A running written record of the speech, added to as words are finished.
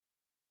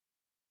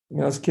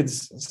this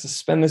kid's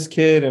suspend this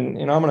kid, and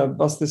I'm going to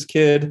bust this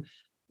kid,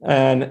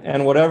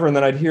 and whatever. And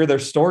then I'd hear their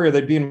story, or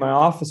they'd be in my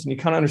office, and you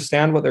kind of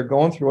understand what they're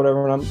going through,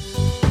 whatever. And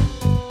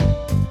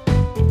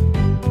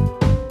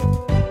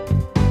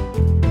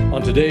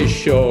On today's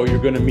show, you're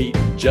going to meet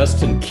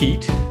Justin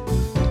Keate.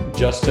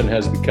 Justin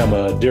has become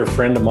a dear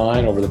friend of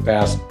mine over the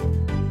past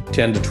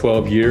 10 to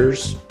 12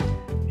 years.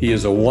 He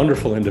is a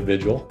wonderful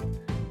individual.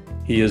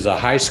 He is a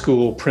high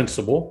school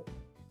principal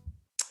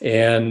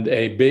and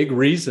a big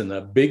reason,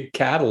 a big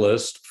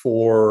catalyst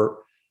for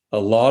a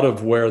lot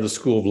of where the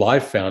School of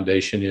Life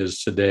Foundation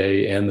is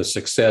today and the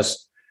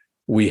success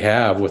we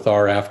have with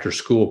our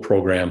after-school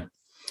program.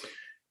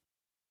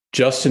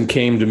 Justin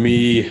came to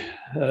me,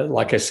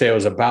 like I say, it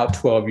was about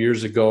 12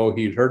 years ago.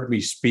 He'd heard me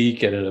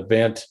speak at an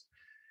event,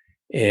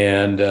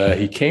 and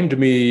he came to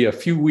me a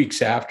few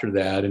weeks after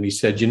that, and he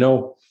said,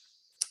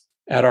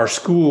 at our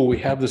school, we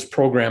have this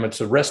program.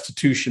 It's a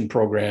restitution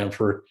program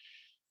for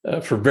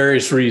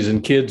various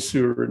reasons, kids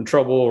who are in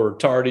trouble or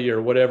tardy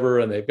or whatever,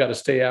 and they've got to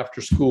stay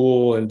after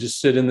school and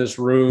just sit in this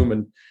room,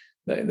 and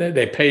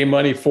they pay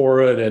money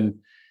for it.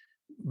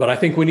 But I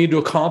think we need to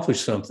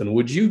accomplish something.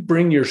 Would you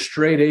bring your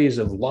straight A's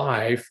of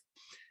life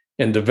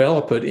and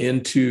develop it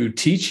into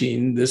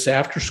teaching this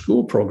after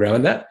school program?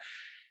 And that,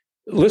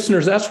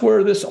 listeners, that's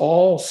where this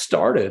all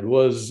started,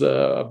 was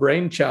a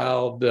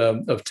brainchild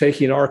of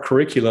taking our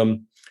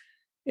curriculum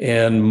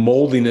and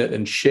molding it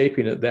and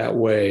shaping it that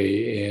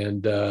way.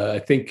 And I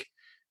think,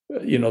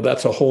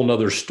 that's a whole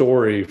nother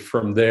story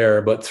from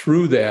there. But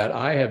through that,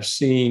 I have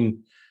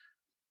seen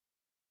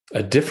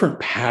a different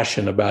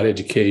passion about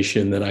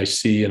education than I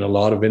see in a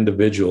lot of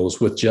individuals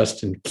with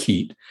Justin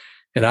Keate.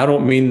 And I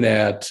don't mean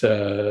that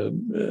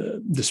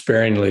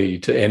despairingly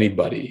to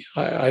anybody.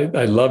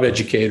 I love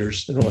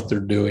educators and what they're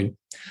doing.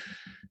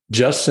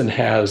 Justin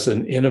has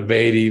an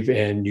innovative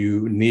and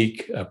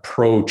unique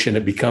approach, and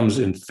it becomes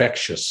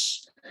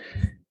infectious.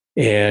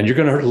 And you're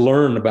going to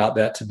learn about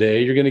that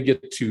today. You're going to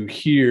get to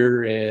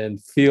hear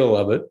and feel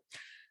of it.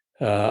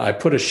 I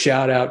put a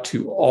shout out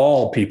to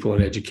all people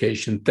in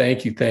education.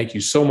 Thank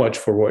you so much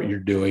for what you're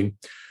doing.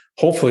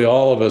 Hopefully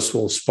all of us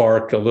will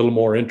spark a little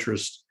more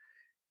interest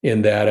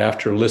in that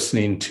after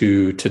listening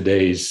to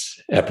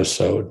today's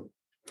episode.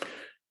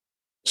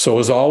 So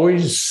as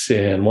always,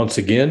 and once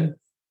again,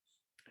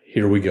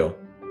 here we go.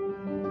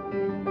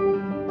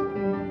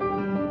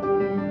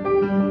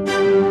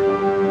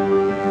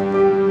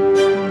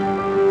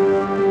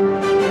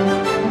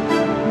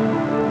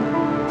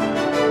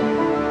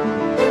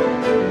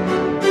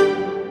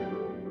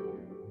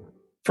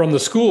 From the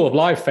School of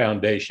Life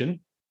Foundation,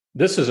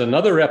 this is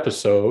another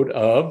episode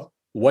of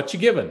What You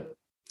Givin',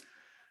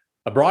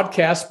 a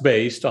broadcast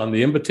based on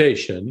the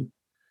invitation,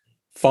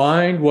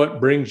 find what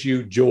brings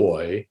you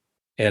joy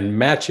and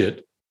match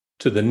it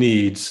to the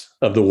needs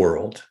of the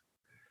world.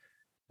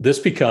 This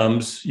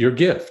becomes your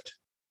gift.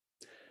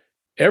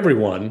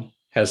 Everyone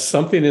has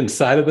something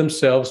inside of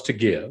themselves to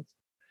give,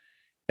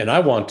 and I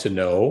want to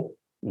know,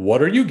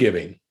 what are you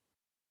giving?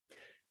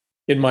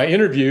 In my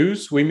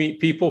interviews, we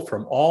meet people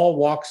from all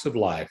walks of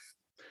life.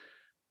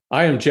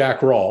 I am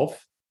Jack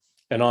Rolfe,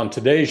 and on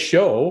today's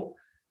show,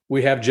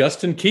 we have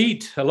Justin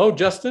Keate. Hello,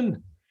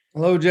 Justin.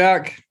 Hello,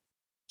 Jack.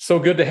 So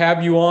good to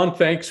have you on.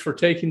 Thanks for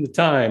taking the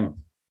time.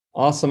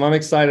 Awesome. I'm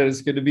excited.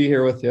 It's good to be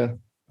here with you.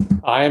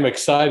 I am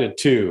excited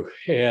too.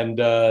 And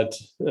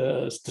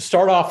to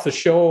start off the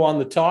show on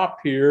the top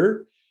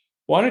here,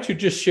 why don't you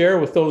just share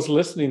with those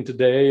listening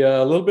today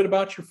a little bit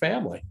about your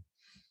family?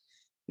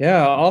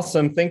 Yeah,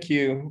 awesome. Thank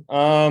you.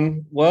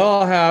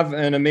 Well, I have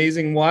an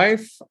amazing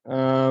wife.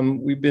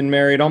 We've been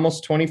married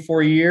almost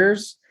 24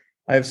 years.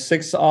 I have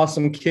 6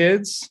 awesome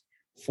kids,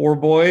 4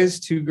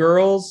 boys, 2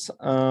 girls.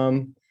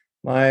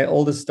 My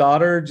oldest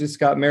daughter just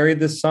got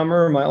married this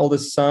summer. My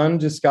oldest son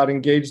just got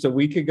engaged a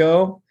week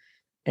ago.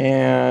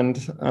 And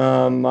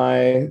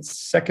my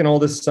second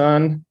oldest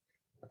son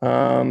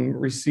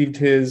received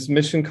his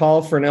mission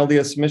call for an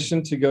LDS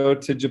mission to go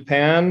to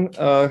Japan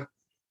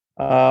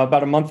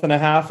about a month and a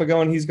half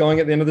ago, and he's going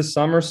at the end of the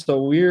summer.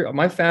 So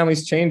my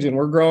family's changing.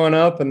 We're growing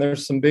up, and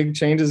there's some big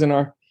changes in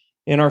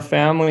our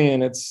family,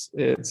 and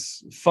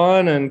it's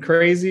fun and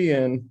crazy,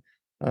 and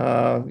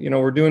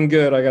we're doing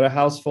good. I got a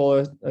house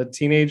full of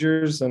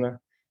teenagers and a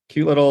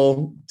cute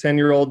little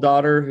 10-year-old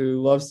daughter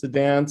who loves to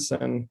dance,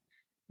 and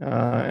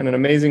an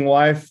amazing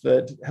wife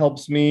that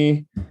helps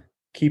me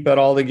keep it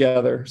all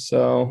together.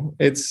 So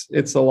it's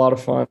a lot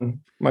of fun.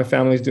 My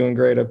family's doing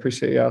great. I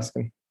appreciate you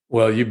asking.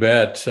 Well, you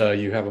bet.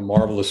 You have a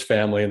marvelous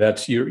family,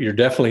 and you're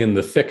definitely in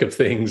the thick of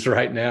things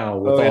right now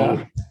with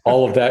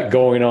all of that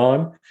going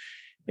on,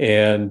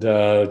 and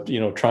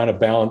trying to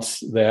balance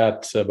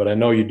that. But I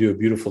know you do a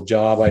beautiful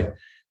job.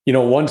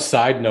 One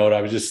side note I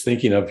was just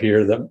thinking of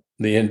here that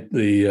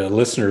the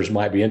listeners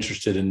might be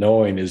interested in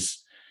knowing is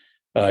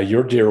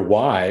your dear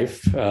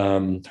wife.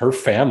 Her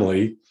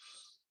family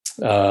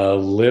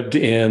lived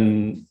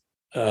in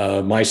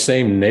my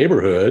same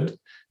neighborhood.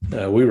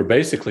 We were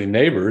basically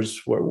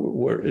neighbors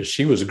where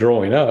she was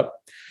growing up.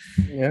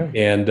 Yeah.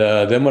 And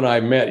then when I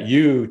met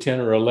you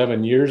 10 or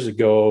 11 years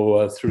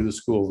ago through the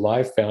School of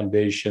Life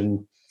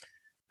Foundation,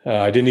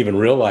 I didn't even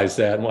realize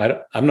that.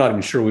 I'm not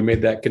even sure we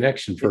made that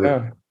connection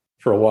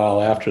for a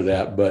while after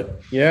that.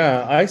 But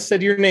yeah, I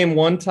said your name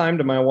one time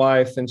to my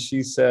wife, and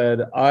she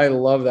said, "I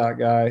love that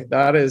guy.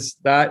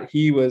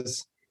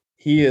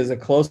 He is a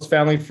close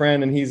family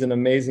friend, and he's an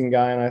amazing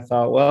guy." And I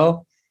thought,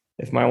 well,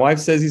 if my wife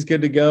says he's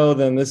good to go,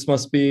 then this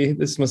must be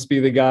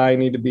the guy I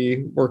need to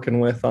be working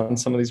with on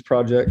some of these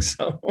projects.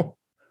 So,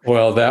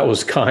 well, that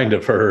was kind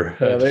of her.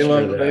 yeah, they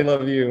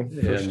love you,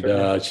 and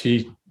sure.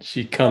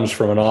 she comes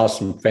from an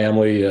awesome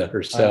family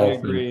herself. I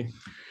agree. And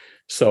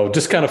so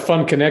just kind of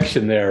fun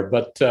connection there.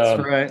 But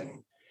that's right.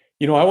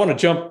 I want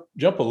to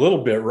jump a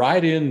little bit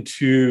right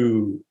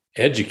into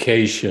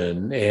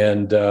education.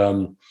 And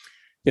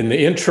in the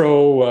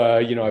intro,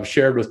 I've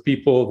shared with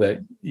people that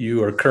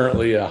you are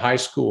currently a high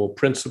school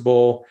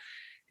principal,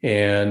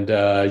 and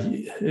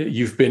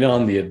you've been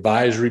on the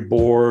advisory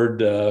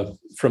board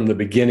from the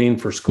beginning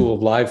for School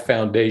of Life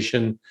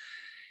Foundation.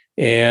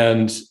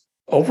 And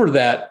over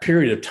that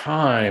period of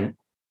time,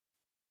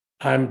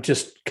 I'm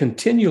just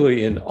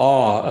continually in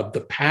awe of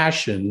the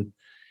passion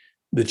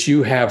that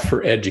you have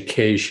for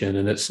education.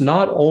 And it's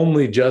not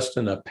only just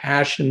a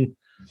passion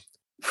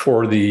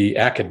for the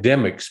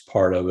academics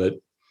part of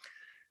it,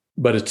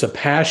 but it's a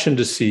passion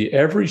to see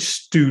every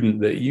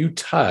student that you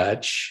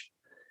touch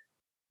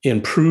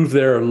improve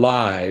their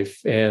life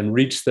and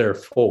reach their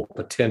full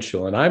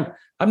potential. And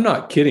I'm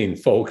not kidding,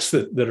 folks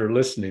that are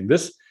listening.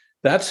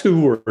 That's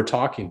who we're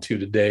talking to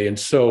today. And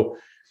so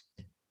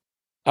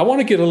I want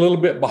to get a little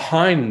bit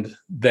behind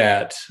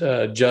that,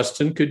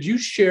 Justin. Could you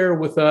share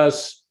with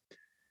us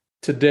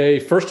today,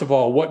 first of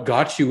all, what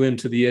got you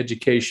into the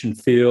education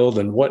field,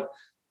 and what,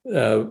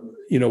 how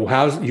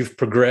you've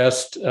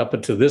progressed up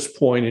until this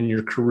point in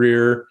your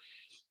career,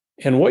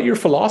 and what your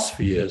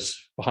philosophy is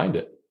behind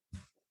it?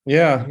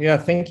 Yeah.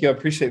 Thank you. I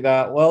appreciate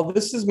that. Well,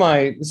 this is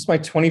my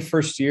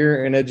 21st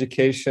year in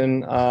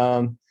education.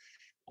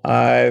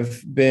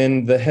 I've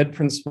been the head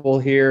principal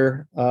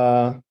here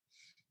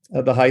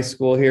at the high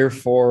school here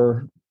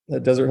for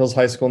Desert Hills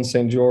High School in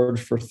St.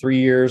 George for 3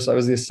 years. I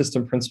was the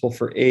assistant principal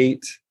for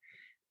 8.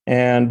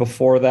 And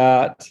before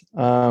that,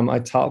 I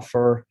taught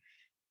for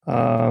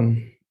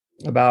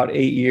about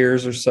 8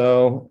 years or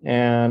so.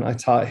 And I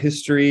taught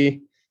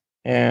history,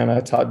 and I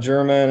taught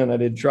German, and I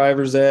did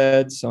driver's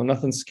ed. So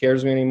nothing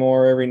scares me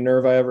anymore. Every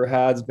nerve I ever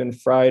had has been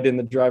fried in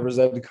the driver's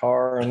ed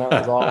car. And that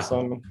was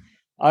awesome.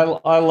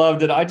 I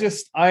loved it. I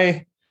was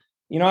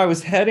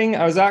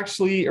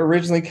actually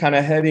originally kind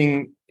of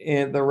heading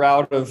in the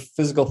route of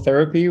physical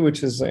therapy,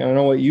 which is, I don't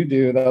know what you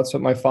do. That's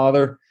what my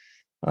father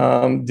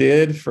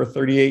did for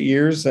 38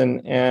 years.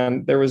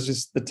 And there was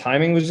just, the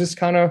timing was just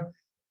kind of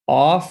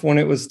off when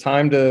it was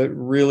time to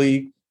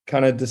really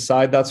kind of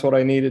decide that's what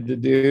I needed to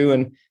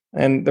do.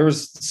 And there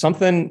was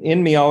something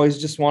in me, I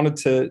always just wanted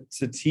to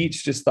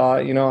teach, just thought,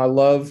 I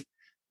love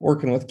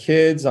working with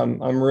kids.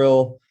 I'm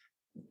real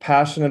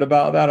passionate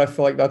about that. I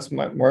feel like that's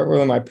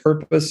really my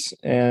purpose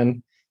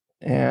and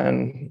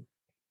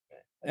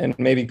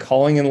maybe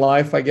calling in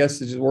life, I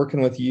guess, is just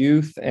working with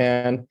youth.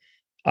 And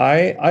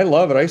I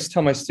love it. I used to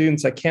tell my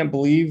students, I can't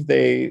believe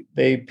they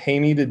pay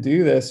me to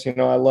do this.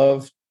 I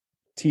love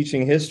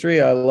teaching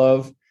history. I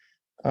love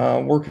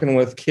working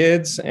with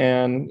kids,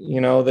 and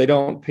they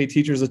don't pay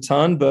teachers a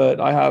ton,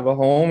 but I have a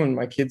home, and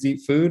my kids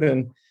eat food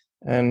and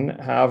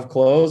have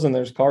clothes, and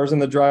there's cars in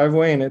the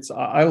driveway, and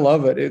I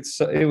love it.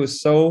 It was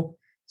so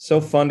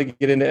fun to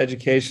get into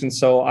education.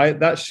 So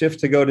that shift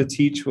to go to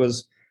teach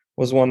was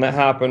one that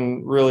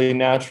happened really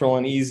natural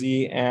and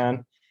easy,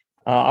 and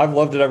I've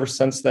loved it ever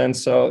since then.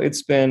 So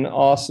it's been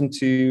awesome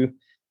to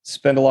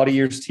spend a lot of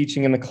years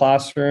teaching in the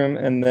classroom,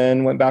 and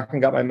then went back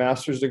and got my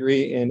master's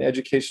degree in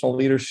educational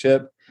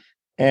leadership.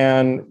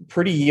 And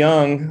pretty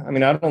young, I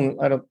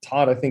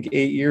taught, I think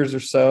 8 years or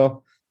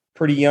so,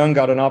 pretty young,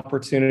 got an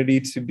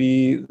opportunity to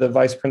be the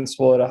vice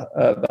principal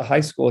at the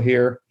high school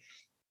here.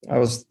 I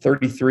was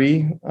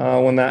 33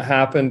 when that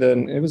happened,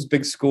 and it was a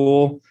big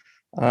school,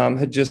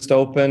 had just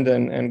opened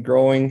and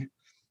growing.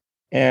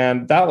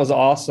 And that was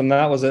awesome.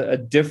 That was a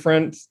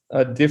different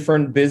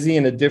busy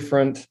and a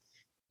different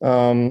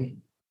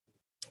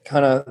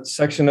kind of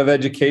section of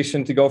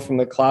education, to go from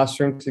the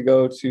classroom to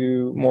go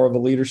to more of a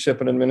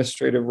leadership and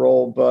administrative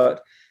role.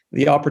 But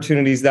the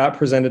opportunities that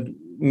presented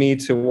me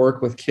to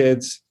work with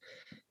kids,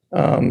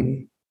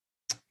 in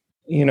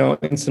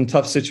some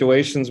tough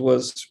situations,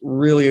 was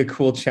really a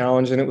cool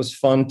challenge. And it was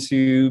fun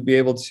to be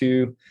able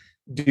to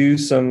do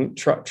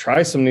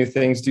try some new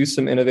things, do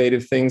some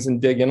innovative things,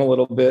 and dig in a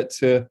little bit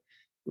to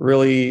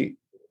really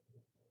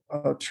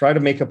try to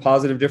make a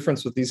positive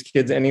difference with these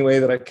kids any way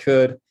that I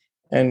could,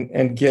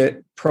 and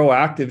get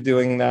proactive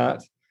doing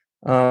that.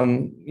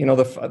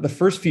 The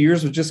first few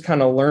years was just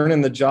kind of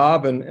learning the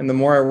job, and the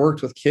more I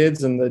worked with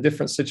kids and the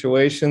different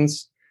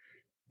situations,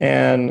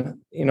 and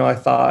I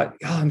thought,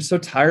 I'm so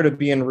tired of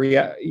being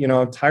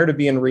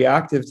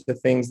reactive to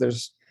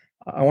things.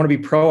 I want to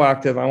be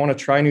proactive. I want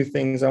to try new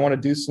things. I want to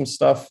do some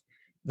stuff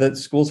that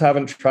schools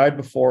haven't tried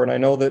before. And I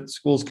know that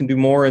schools can do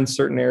more in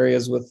certain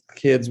areas with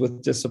kids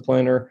with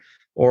discipline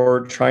or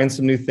trying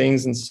some new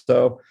things. And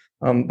so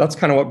that's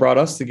kind of what brought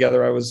us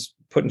together. I was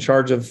put in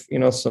charge of,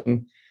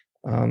 some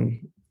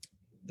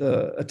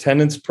the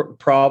attendance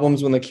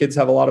problems. When the kids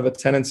have a lot of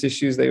attendance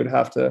issues, they would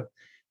have to,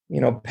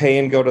 pay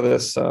and go to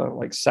this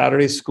like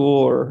Saturday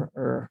school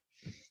or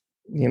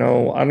I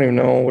don't even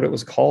know what it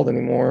was called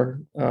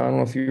anymore. I don't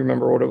know if you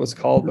remember what it was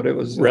called, but it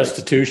was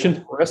restitution.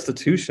 Like,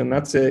 restitution.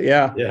 That's it.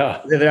 Yeah.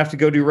 Yeah. They'd have to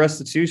go do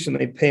restitution.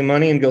 They'd pay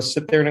money and go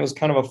sit there, and it was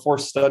kind of a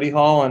forced study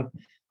hall.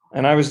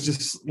 And I was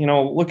just,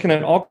 looking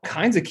at all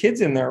kinds of kids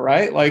in there,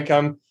 right? Like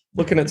I'm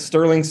looking at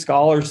Sterling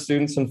Scholar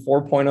students and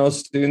 4.0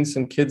 students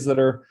and kids that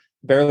are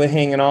barely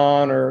hanging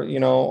on, or,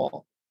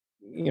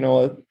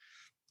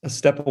 a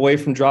step away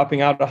from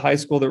dropping out of high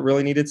school that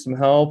really needed some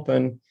help.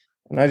 And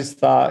I just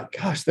thought,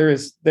 gosh, there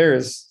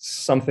is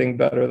something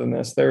better than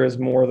this. There is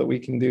more that we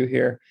can do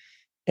here.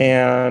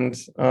 And,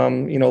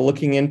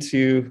 looking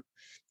into,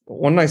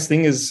 one nice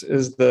thing is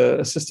the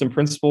assistant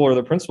principal or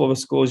the principal of a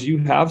school is you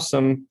have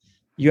some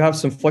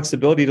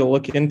flexibility to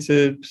look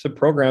into some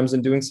programs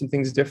and doing some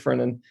things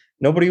different. And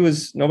nobody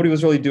was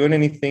really doing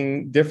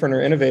anything different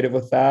or innovative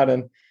with that.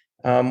 And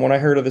when I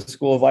heard of the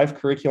School of Life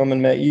curriculum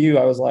and met you,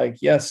 I was like,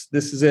 yes,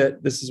 this is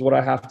it. This is what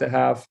I have to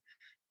have.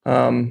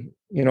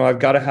 We've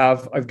got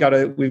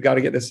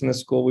to get this in the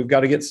school. We've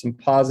got to get some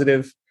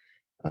positive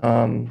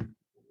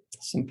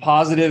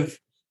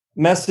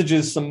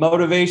messages, some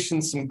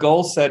motivation, some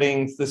goal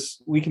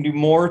settings. We can do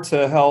more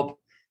to help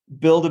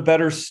build a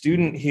better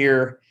student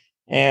here.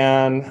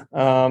 And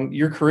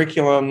your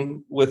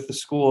curriculum with the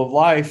School of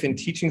Life and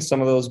teaching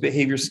some of those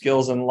behavior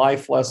skills and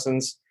life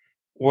lessons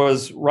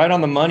was right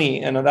on the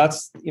money. And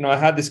that's, I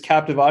had this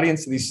captive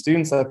audience of these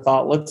students. I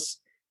thought, let's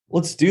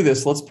do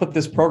this. Let's put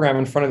this program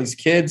in front of these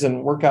kids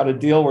and work out a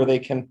deal where they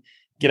can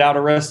get out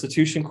of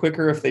restitution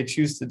quicker if they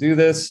choose to do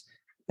this.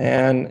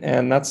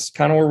 And that's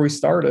kind of where we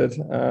started.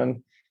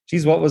 And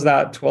geez, what was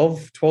that?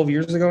 12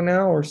 years ago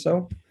now or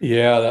so?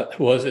 Yeah,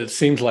 it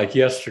seems like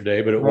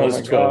yesterday, but it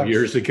was 12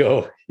 years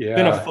ago. Yeah. It's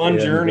been a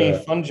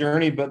fun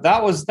journey, but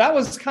that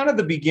was kind of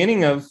the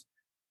beginning of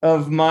a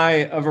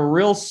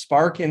real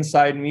spark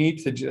inside me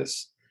to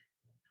just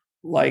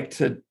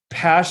to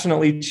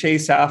passionately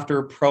chase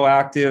after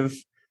proactive,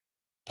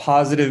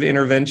 positive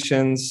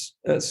interventions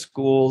at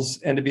schools,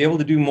 and to be able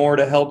to do more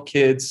to help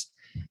kids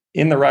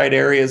in the right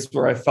areas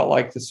where I felt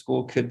like the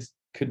school could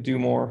do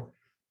more.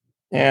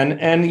 And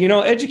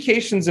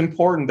education's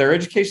important. Their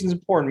education's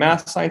important.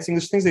 Math, science,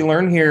 English, things they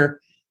learn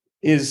here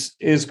is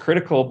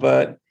critical.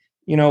 But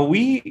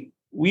we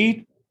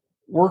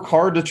work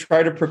hard to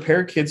try to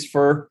prepare kids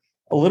for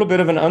a little bit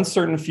of an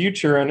uncertain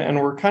future,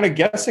 and we're kind of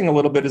guessing a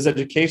little bit as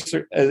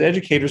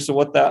educators to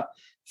what that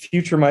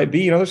future might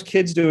be. There's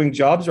kids doing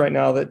jobs right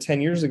now that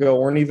 10 years ago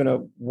weren't even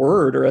a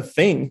word or a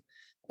thing.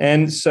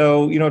 And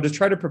so, to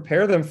try to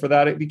prepare them for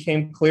that, it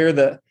became clear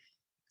that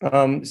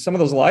some of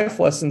those life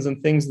lessons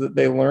and things that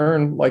they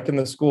learn, like in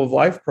the School of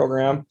Life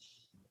program,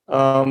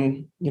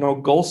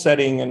 goal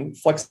setting and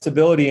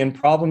flexibility and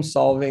problem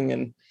solving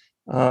and,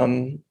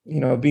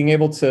 being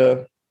able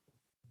to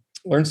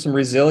learn some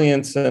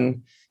resilience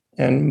and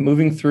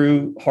moving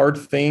through hard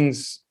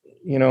things,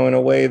 in a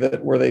way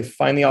where they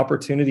find the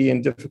opportunity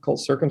in difficult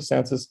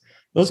circumstances.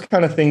 Those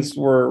kind of things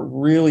were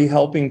really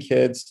helping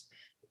kids,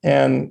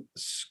 and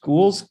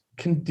schools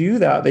can do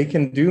that. They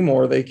can do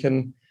more. They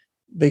can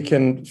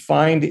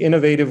find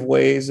innovative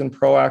ways and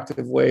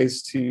proactive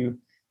ways to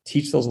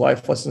teach those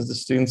life lessons to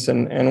students.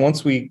 And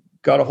once we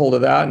got a hold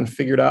of that and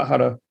figured out how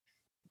to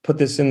put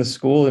this in the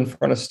school in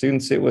front of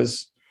students, it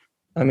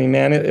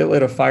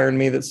lit a fire in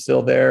me that's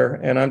still there.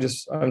 And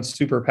I'm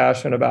super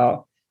passionate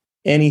about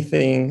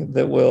anything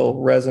that will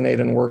resonate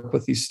and work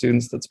with these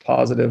students that's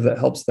positive, that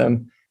helps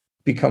them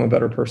become a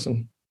better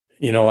person.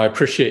 I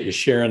appreciate you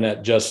sharing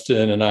that,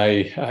 Justin. And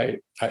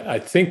I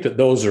think that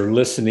those are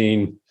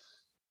listening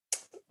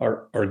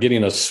are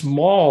getting a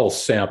small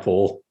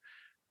sample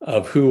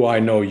of who I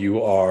know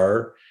you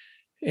are.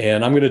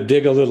 And I'm going to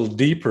dig a little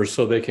deeper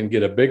so they can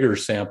get a bigger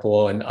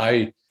sample.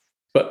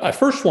 But I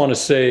first want to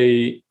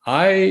say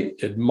I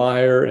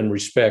admire and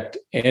respect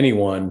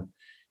anyone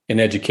in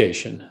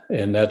education.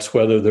 And that's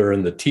whether they're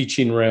in the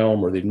teaching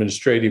realm or the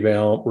administrative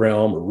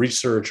realm or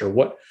research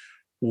or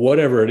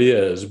whatever it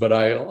is. But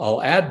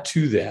I'll add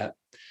to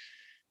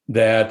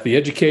that the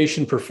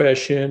education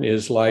profession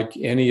is like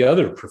any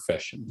other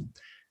profession.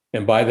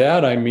 And by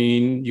that, I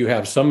mean, you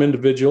have some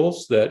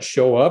individuals that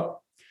show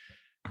up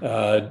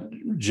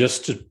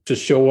just to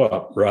show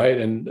up, right?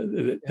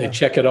 And they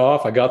check it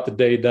off. I got the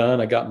day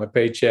done. I got my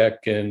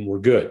paycheck and we're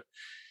good.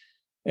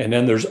 And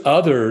then there's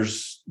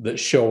others that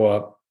show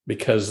up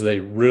because they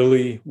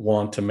really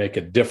want to make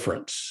a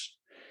difference.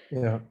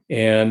 Yeah.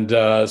 And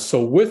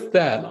so with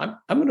that,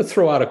 I'm going to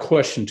throw out a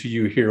question to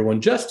you here.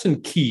 When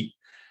Justin Keate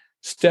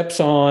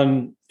steps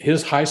on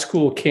his high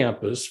school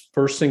campus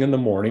first thing in the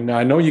morning, now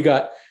I know you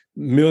got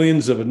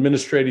millions of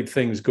administrative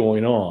things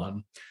going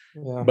on,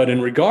 but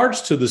in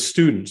regards to the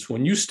students,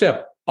 when you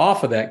step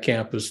off of that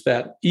campus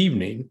that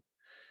evening,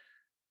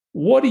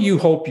 what do you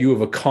hope you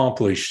have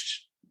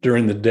accomplished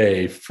during the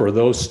day for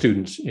those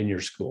students in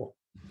your school?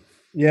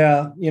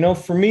 Yeah,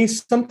 for me,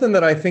 something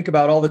that I think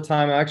about all the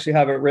time, I actually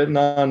have it written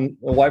on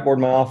a whiteboard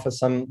in my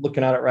office. I'm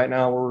looking at it right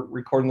now. We're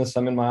recording this.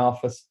 I'm in my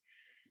office.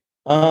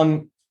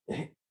 Um,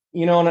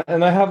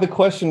 and I have the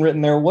question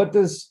written there. What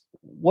does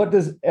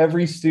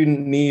every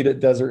student need at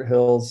Desert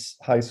Hills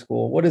High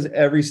School? What does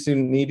every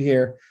student need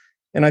here?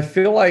 And I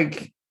feel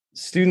like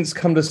students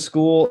come to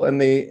school and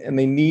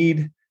they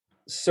need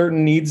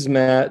certain needs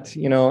met,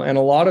 and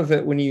a lot of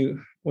it when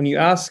you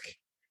ask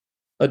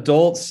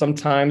adults,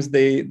 sometimes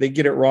they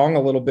get it wrong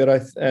a little bit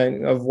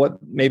of what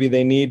maybe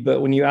they need.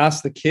 But when you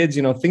ask the kids,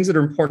 things that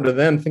are important to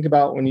them, think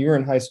about when you were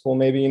in high school,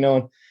 maybe,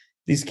 and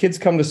these kids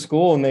come to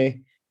school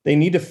and they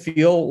need to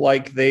feel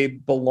like they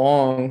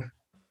belong.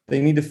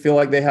 They need to feel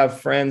like they have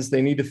friends.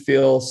 They need to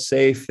feel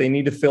safe. They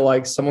need to feel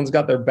like someone's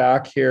got their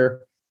back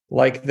here,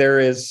 like there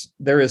is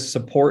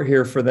support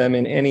here for them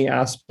in any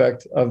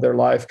aspect of their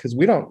life. Because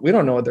we don't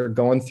know what they're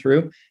going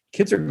through.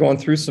 Kids are going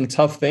through some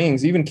tough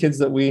things. Even kids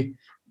that we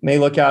may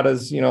look at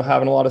as,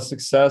 having a lot of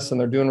success and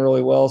they're doing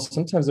really well,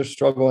 sometimes they're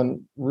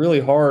struggling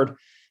really hard.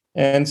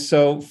 And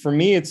so for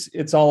me,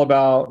 it's all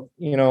about,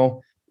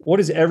 what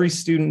does every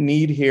student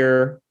need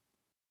here?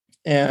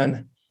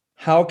 And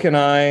how can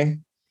I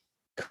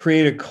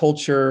create a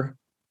culture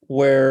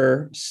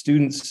where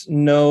students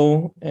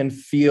know and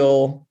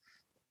feel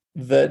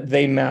that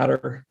they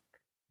matter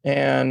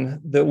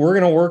and that we're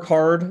going to work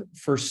hard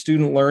for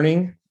student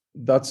learning?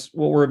 That's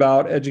what we're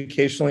about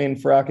educationally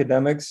and for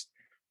academics.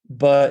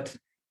 But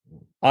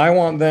I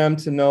want them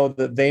to know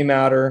that they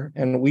matter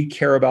and we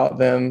care about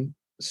them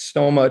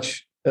so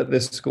much at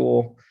this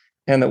school,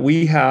 and that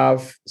we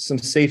have some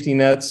safety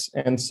nets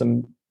and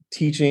some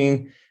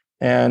teaching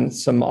and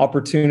some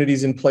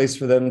opportunities in place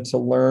for them to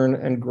learn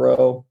and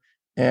grow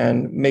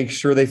and make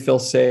sure they feel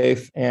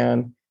safe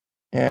and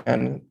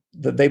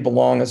that they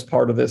belong as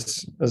part of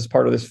this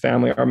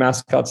family. Our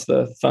mascot's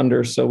the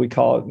Thunder, so we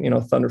call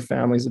it, Thunder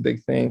family is a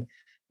big thing.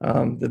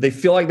 That they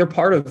feel like they're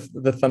part of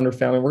the Thunder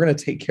family. We're going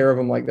to take care of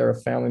them like they're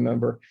a family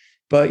member.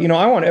 But,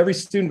 I want every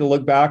student to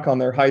look back on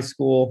their high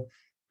school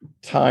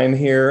time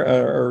here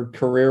or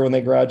career when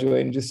they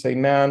graduate and just say,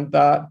 man,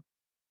 I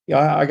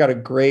got a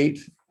great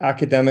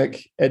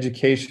academic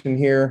education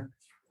here.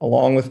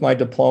 Along with my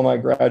diploma, I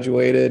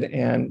graduated,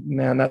 and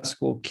man, that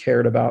school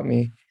cared about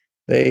me.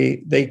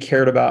 They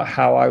cared about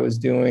how I was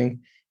doing,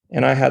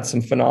 and I had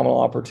some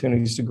phenomenal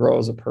opportunities to grow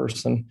as a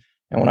person.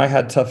 And when I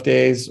had tough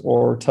days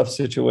or tough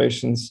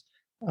situations,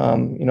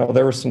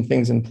 there were some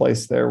things in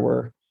place there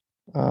where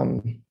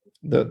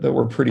that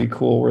were pretty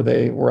cool,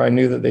 where I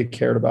knew that they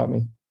cared about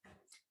me.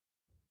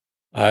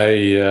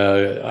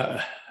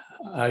 I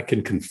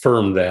can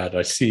confirm that.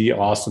 I see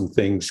awesome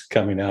things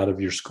coming out of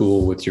your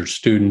school with your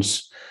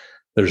students.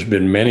 There's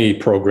been many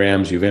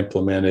programs you've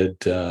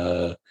implemented,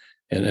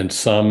 and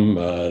some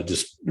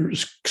just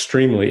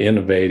extremely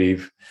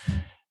innovative,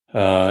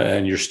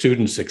 and your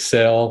students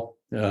excel.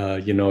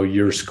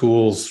 Your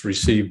school's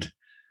received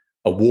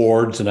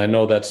awards, and I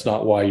know that's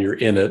not why you're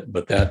in it,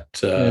 but that,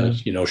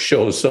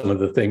 shows some of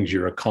the things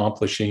you're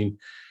accomplishing.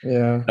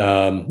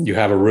 Yeah. You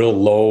have a real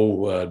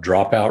low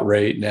dropout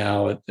rate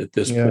now at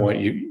this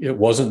point. It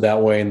wasn't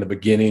that way in the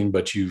beginning,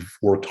 but you've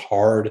worked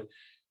hard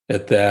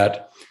at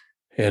that.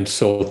 And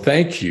so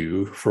thank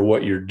you for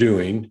what you're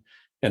doing.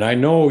 And I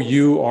know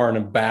you are an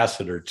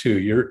ambassador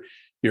too.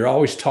 You're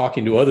always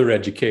talking to other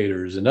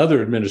educators and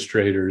other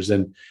administrators,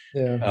 and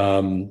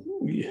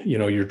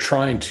you're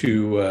trying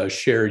to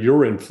share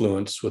your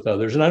influence with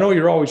others. And I know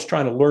you're always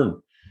trying to learn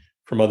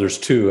from others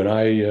too. And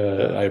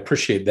I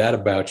appreciate that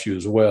about you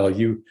as well.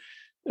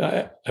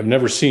 I've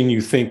never seen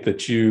you think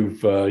that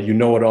you've you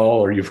know it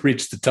all or you've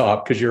reached the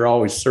top, because you're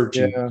always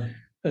searching,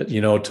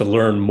 to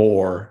learn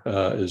more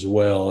as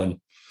well. And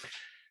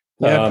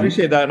I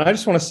appreciate that. And I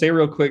just want to say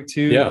real quick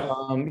too,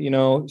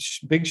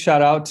 big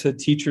shout out to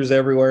teachers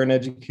everywhere and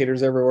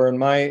educators everywhere. And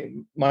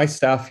my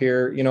staff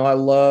here, I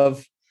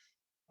love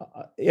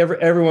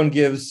everyone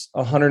gives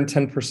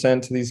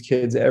 110% to these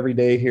kids every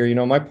day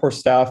here. My poor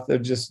staff, they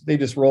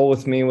just roll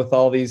with me with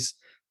all these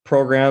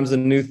programs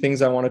and new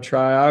things I want to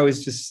try. I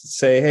always just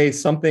say, hey,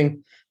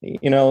 something,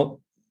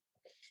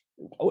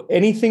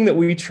 anything that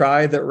we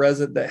try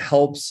that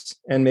helps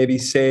and maybe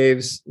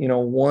saves,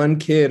 one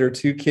kid or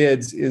two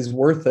kids is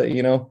worth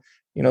it.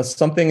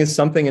 Something is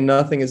something and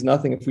nothing is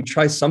nothing. If we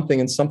try something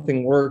and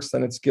something works,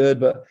 then it's good.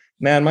 But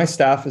man, my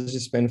staff has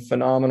just been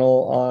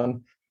phenomenal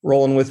on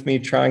rolling with me,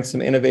 trying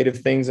some innovative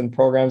things and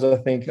programs. I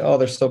think,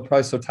 they're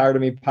probably so tired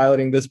of me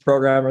piloting this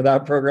program or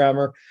that program,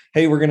 or,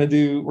 hey, we're going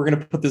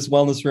to put this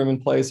wellness room in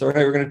place, or,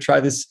 hey, we're going to try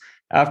this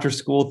after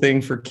school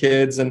thing for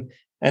kids. And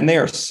they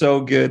are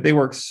so good. They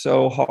work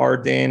so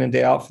hard day in and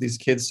day out for these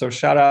kids. So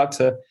shout out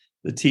to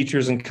the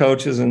teachers and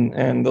coaches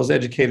and those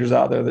educators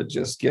out there that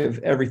just give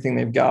everything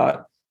they've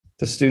got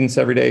to students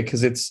every day,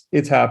 because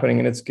it's happening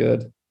and it's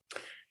good.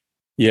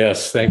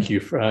 Yes, thank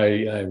you.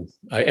 I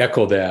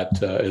echo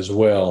that as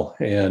well.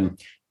 And,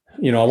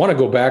 I want to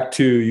go back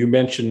to, you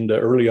mentioned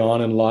early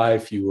on in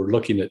life, you were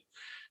looking at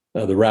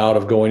the route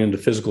of going into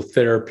physical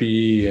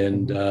therapy,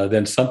 and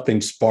then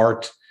something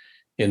sparked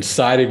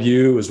inside of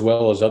you, as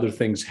well as other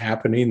things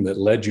happening that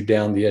led you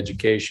down the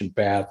education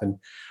path. And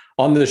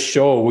on this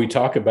show, we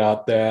talk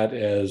about that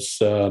as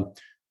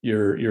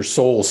your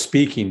soul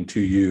speaking to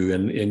you,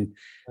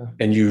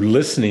 and you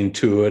listening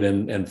to it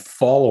and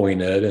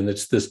following it. And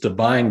it's this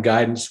divine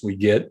guidance we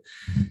get.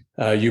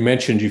 You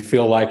mentioned you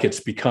feel like it's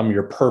become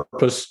your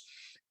purpose.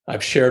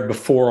 I've shared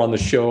before on the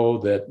show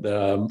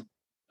that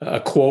a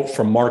quote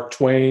from Mark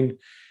Twain,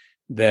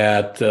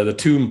 that the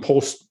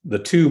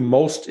two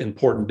most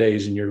important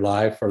days in your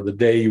life are the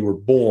day you were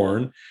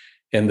born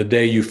and the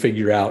day you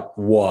figure out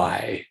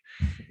why.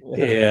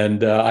 Yeah.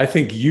 And I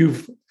think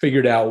you've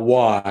figured out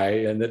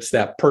why, and it's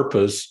that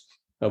purpose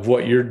of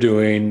what you're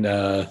doing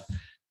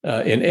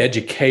in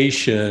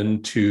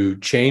education to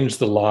change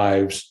the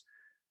lives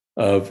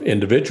of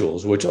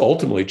individuals, which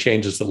ultimately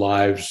changes the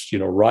lives,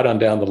 right on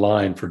down the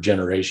line for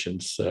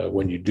generations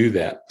when you do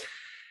that.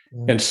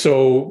 And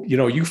so,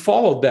 you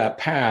followed that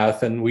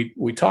path, and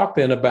we talked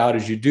then about,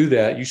 as you do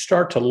that, you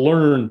start to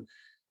learn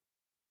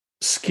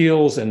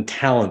skills and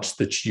talents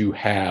that you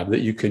have that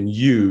you can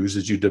use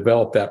as you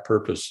develop that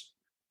purpose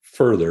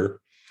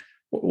further.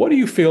 What do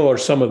you feel are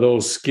some of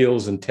those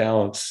skills and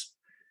talents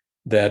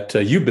that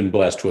you've been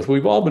blessed with?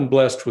 We've all been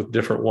blessed with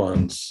different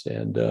ones.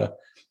 And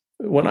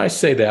when I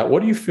say that,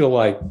 what do you feel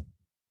like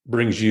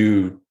brings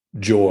you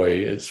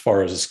joy as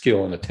far as a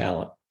skill and a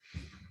talent?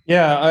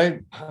 Yeah,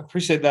 I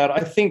appreciate that. I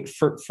think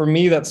for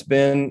me, that's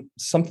been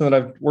something that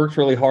I've worked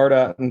really hard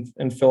at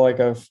and feel like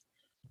I've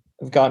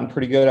gotten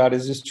pretty good at,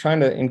 is just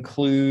trying to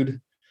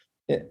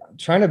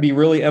be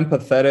really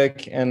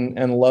empathetic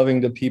and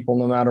loving to people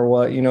no matter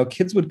what.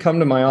 Kids would come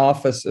to my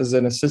office as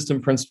an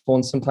assistant principal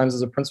and sometimes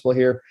as a principal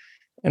here.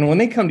 And when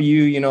they come to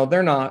you,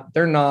 they're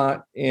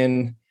not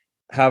in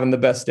having the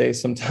best day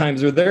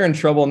sometimes, or they're in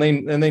trouble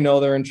and they know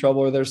they're in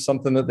trouble, or there's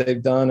something that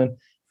they've done.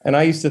 And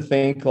I used to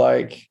think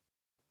like,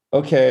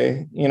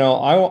 okay,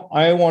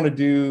 I want to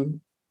do,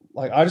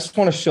 like, I just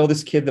want to show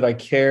this kid that I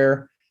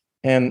care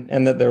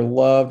and that they're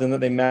loved and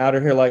that they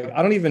matter here. Like,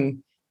 I don't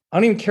even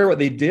care what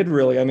they did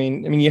really. I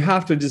mean, you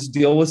have to just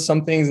deal with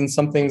some things, and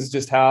some things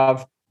just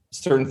have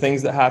certain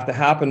things that have to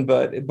happen.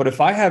 But if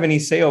I have any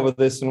say over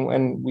this,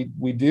 and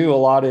we do a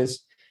lot,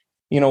 is,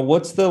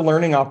 what's the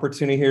learning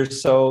opportunity here?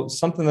 So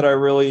something that I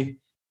really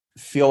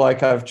feel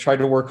like I've tried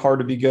to work hard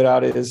to be good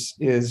at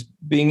is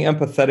being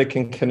empathetic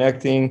and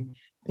connecting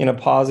in a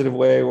positive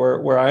way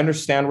where I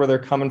understand where they're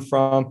coming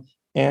from,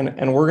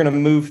 and we're going to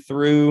move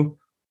through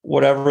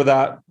whatever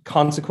that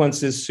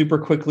consequence is super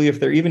quickly,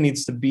 if there even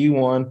needs to be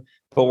one.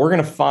 But we're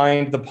going to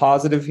find the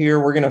positive here.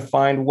 We're going to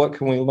find what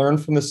can we learn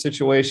from this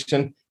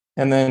situation,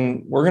 and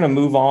then we're going to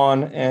move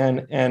on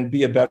and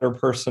be a better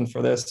person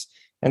for this.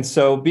 And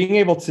so being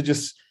able to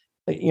just,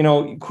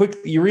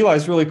 you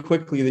realize really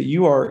quickly that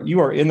you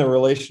are in the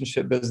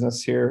relationship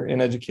business here in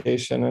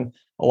education, and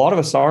a lot of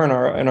us are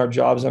in our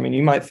jobs. I mean,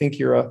 you might think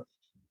you're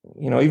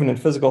even in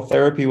physical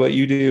therapy, what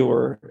you do,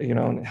 or, in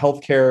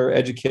healthcare,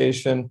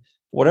 education,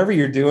 whatever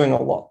you're doing,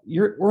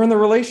 we're in the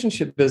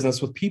relationship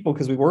business with people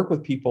because we work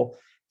with people.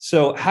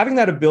 So having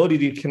that ability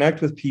to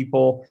connect with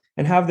people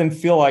and have them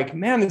feel like,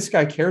 man, this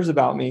guy cares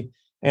about me.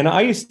 And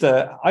I used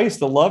to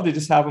love to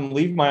just have them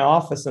leave my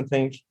office and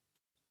think,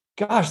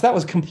 gosh, that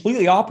was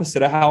completely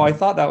opposite of how I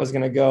thought that was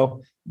going to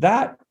go.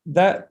 That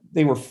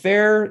they were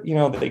fair,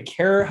 that they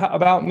care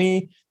about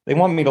me. They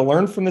want me to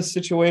learn from this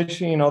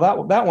situation.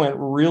 That went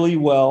really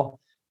well,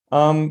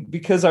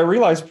 because I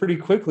realized pretty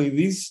quickly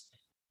these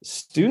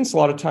students, a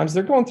lot of times,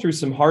 they're going through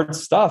some hard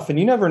stuff, and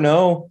you never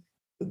know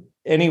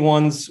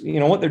anyone's,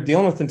 what they're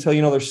dealing with until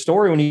you know their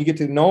story. When you get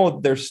to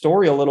know their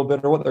story a little bit,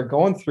 or what they're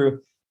going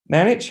through,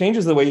 man, it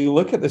changes the way you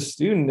look at the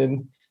student.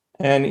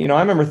 And I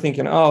remember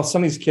thinking, oh,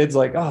 some of these kids,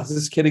 like, oh, is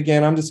this kid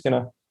again? I'm just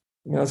gonna,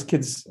 this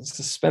kid's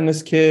suspend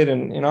this kid,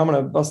 and I'm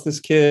gonna bust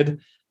this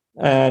kid.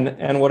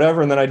 And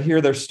whatever. And then I'd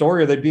hear their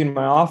story, or they'd be in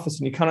my office,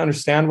 and you kind of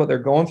understand what they're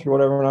going through,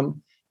 whatever.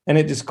 And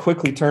it just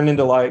quickly turned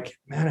into like,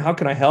 man, how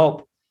can I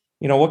help?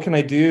 What can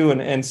I do?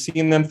 And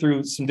seeing them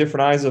through some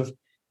different eyes of,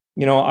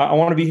 I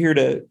want to be here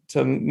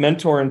to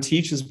mentor and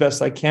teach as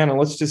best I can. And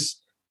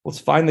let's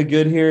find the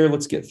good here.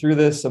 Let's get through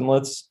this, and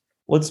let's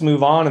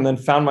move on. And then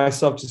found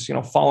myself just,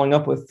 following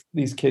up with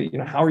these kids,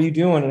 how are you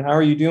doing? And how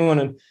are you doing?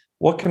 And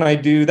what can I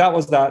do? That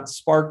was that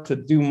spark to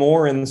do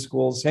more in the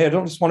schools. Hey, I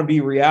don't just want to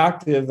be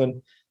reactive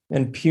and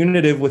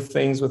punitive with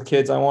things with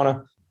kids. I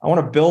want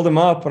to build them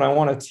up, and I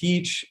want to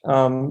teach,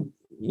 and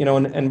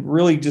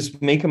really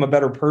just make them a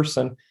better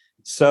person.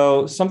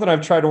 So something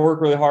I've tried to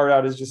work really hard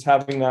at is just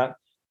having that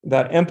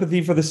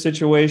empathy for the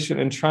situation,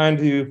 and trying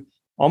to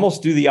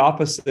almost do the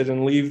opposite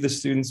and leave the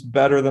students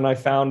better than I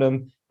found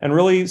them, and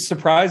really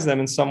surprise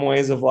them in some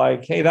ways of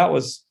like, hey, that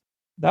was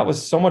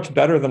so much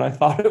better than I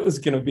thought it was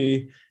going to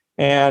be.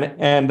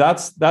 And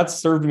that's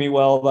served me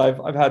well.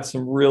 I've had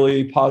some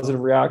really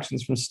positive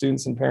reactions from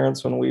students and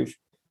parents when we've,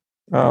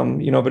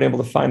 been able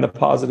to find the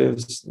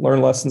positives,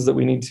 learn lessons that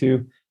we need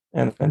to,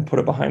 and put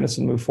it behind us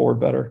and move forward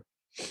better.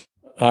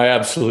 I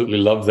absolutely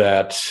love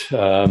that.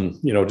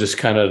 Just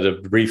kind of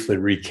to briefly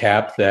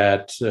recap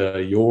that,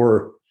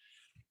 your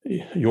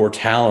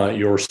talent,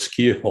 your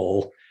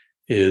skill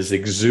is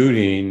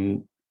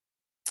exuding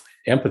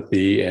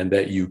empathy and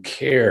that you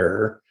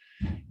care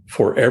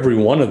for every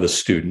one of the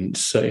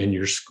students in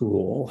your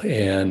school.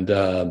 And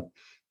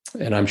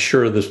I'm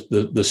sure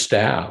the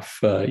staff,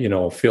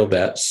 feel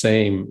that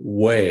same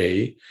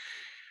way.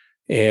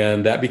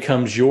 And that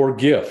becomes your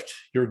gift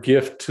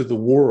to the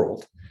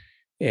world.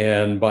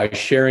 And by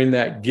sharing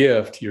that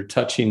gift, you're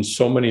touching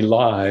so many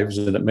lives,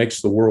 and it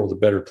makes the world a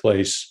better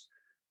place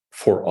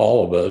for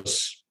all of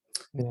us.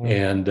 Yeah.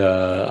 And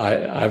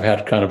I've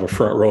had kind of a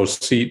front row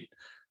seat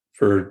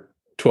for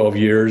 12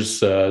 years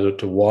to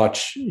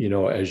watch,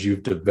 as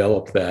you've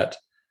developed that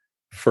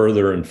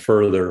further and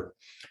further.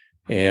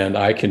 And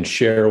I can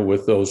share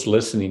with those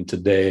listening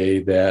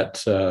today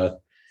that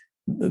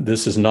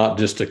this is not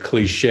just a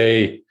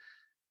cliche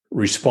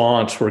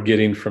response we're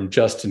getting from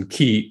Justin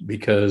Keate,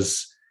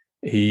 because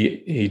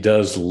he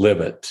does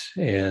live it,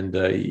 and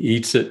he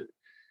eats it,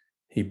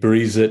 he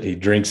breathes it, he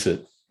drinks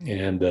it,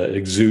 and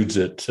exudes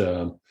it.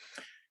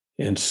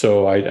 And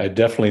so I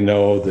definitely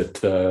know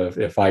that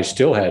if I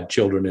still had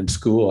children in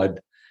school,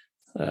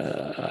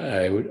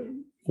 I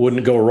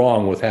wouldn't go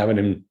wrong with having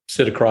him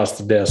sit across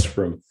the desk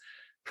from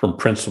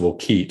Principal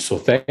Keate. So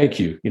thank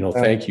you,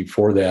 thank you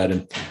for that.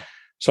 And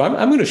so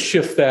I'm going to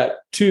shift that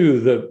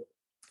to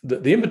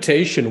the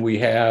invitation we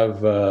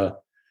have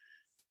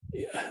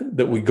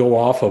that we go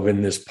off of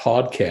in this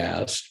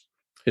podcast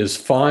is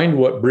find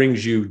what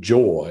brings you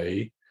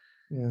joy.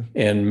 Yeah.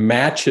 And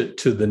match it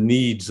to the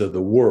needs of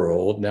the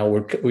world. Now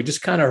we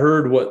just kind of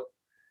heard what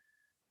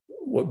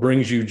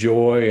brings you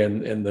joy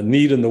and the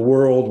need in the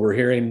world. We're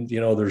hearing,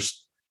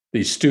 there's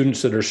these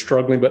students that are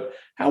struggling, but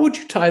how would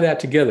you tie that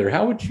together?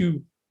 How would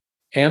you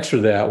answer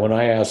that when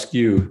I ask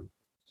you,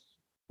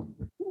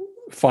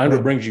 find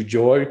what brings you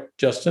joy,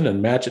 Justin,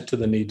 and match it to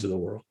the needs of the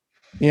world?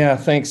 Yeah,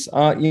 thanks.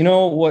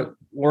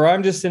 Where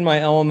I'm just in my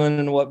element,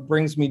 and what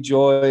brings me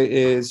joy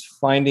is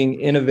finding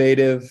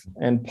innovative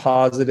and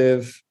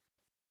positive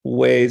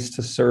ways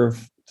to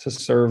serve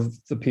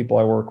the people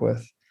I work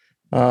with,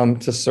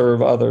 to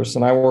serve others.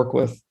 And I work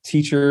with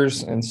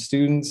teachers and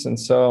students. And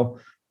so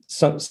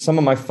some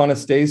of my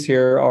funnest days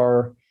here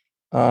are,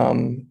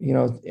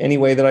 any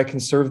way that I can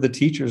serve the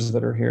teachers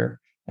that are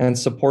here and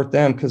support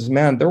them. Because,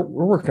 man, we're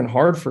working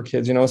hard for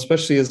kids,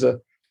 especially as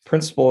a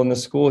principal in the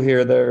school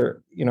here.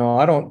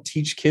 I don't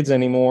teach kids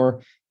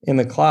anymore in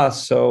the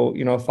class. So,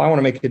 if I want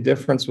to make a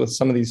difference with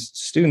some of these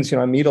students,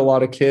 I meet a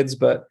lot of kids,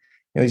 but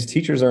these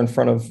teachers are in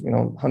front of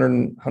 100,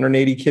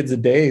 180 kids a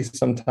day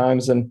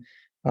sometimes, and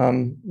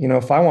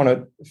if I want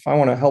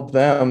to help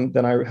them,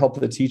 then I help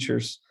the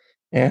teachers,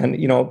 and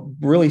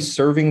really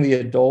serving the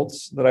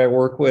adults that I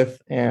work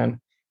with and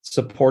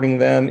supporting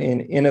them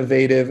in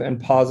innovative and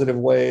positive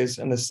ways.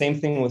 And the same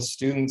thing with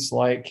students,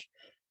 like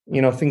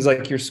things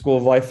like your School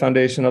of Life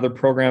Foundation, other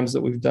programs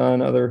that we've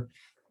done, other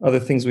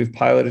things we've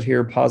piloted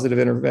here,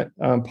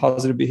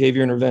 positive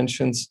behavior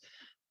interventions.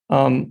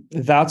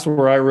 That's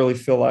where I really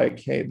feel like,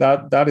 hey,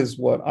 that is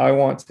what I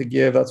want to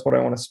give. That's what I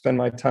want to spend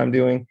my time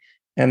doing.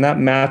 And that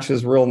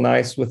matches real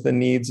nice with the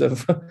needs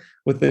of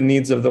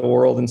the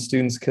world and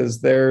students,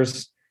 because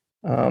there's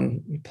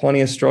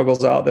plenty of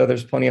struggles out there.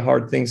 There's plenty of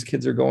hard things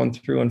kids are going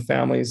through and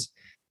families.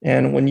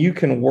 And when you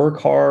can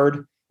work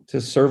hard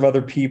to serve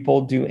other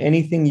people, do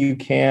anything you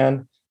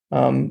can,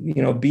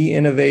 be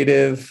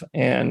innovative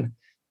and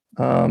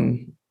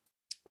do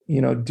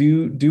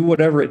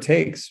whatever it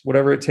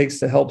takes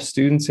to help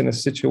students in a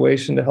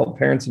situation, to help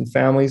parents and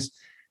families.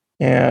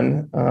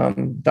 And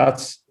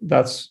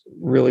that's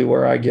really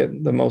where I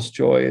get the most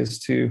joy, is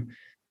to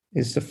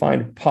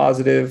find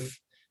positive,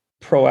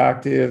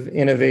 proactive,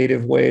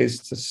 innovative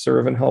ways to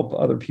serve and help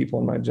other people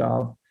in my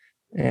job.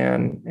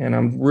 And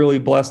I'm really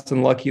blessed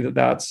and lucky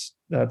that's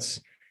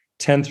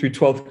 10th through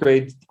 12th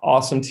grade,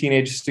 awesome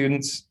teenage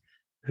students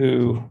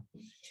who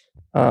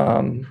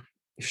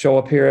show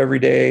up here every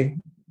day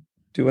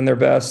doing their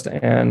best,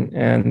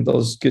 and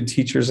those good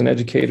teachers and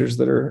educators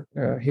that are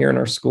here in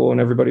our school, and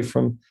everybody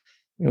from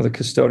the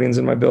custodians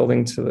in my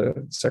building to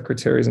the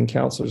secretaries and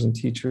counselors and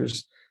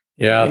teachers.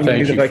 Yeah,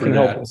 thank you. I can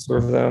help and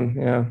serve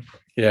them.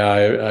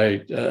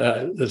 I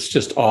that's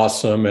just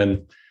awesome.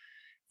 And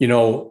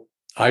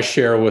I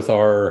share with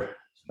our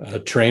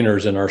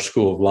trainers in our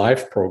School of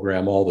Life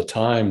program all the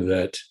time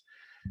that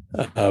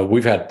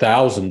we've had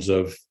thousands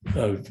of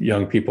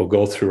young people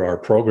go through our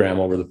program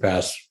over the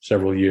past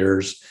several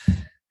years.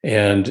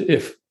 And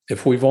if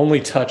we've only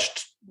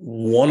touched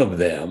one of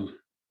them,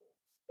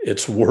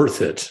 it's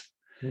worth it.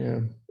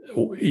 Yeah.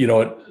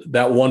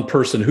 That one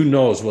person, who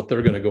knows what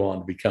they're going to go on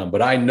to become.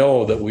 But I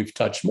know that we've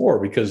touched more,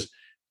 because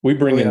we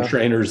bring in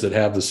trainers that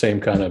have the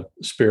same kind of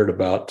spirit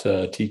about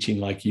teaching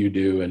like you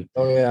do. And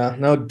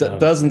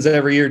dozens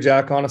every year,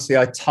 Jack. Honestly,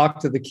 I talk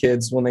to the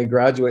kids when they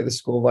graduate the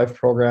School of Life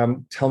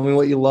program. Tell me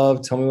what you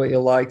love. Tell me what you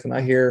liked. And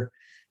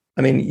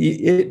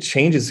it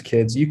changes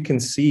kids. You can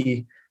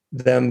see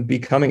them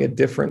becoming a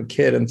different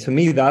kid. And to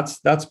me,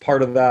 that's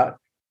part of that,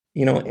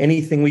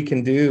 anything we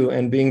can do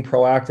and being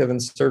proactive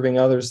and serving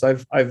others.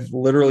 I've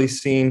literally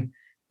seen,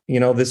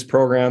 this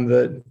program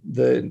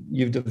that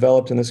you've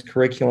developed in this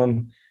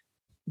curriculum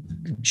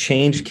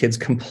changed kids,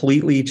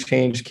 completely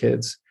changed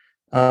kids.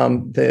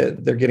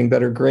 They're getting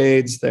better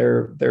grades.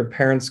 Their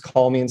parents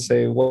call me and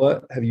say,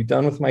 "What have you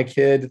done with my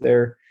kid?"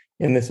 They're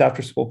in this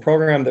after school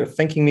program. They're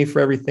thanking me for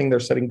everything. They're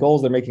setting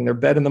goals. They're making their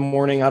bed in the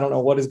morning. I don't know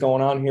what is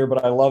going on here,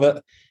 but I love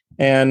it.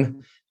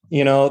 And,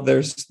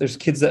 there's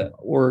kids that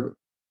were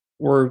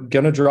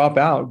going to drop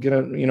out,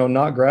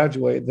 not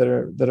graduate,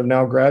 that have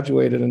now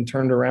graduated and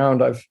turned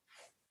around.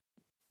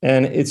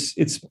 And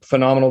it's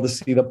phenomenal to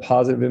see the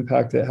positive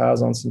impact it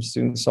has on some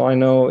students. So I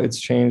know it's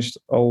changed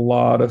a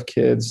lot of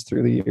kids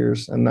through the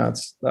years, and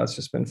that's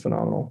just been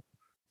phenomenal.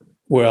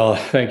 Well,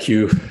 thank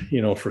you,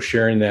 for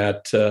sharing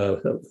that.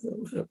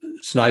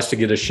 It's nice to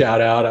get a shout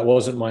out. It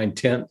wasn't my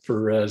intent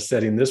for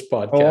setting this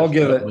podcast. Oh, I'll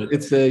give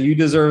it. You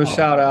deserve a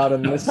shout out,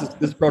 and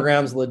this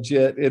program's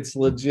legit. It's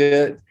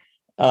legit.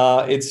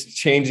 It's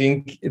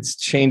changing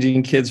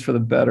kids for the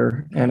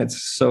better, and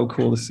it's so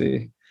cool to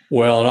see.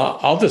 Well, and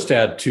I'll just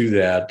add to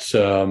that.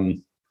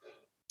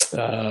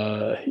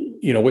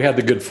 We had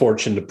the good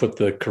fortune to put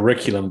the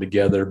curriculum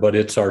together, but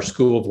it's our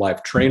School of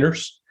Life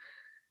trainers.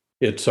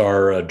 It's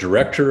our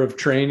director of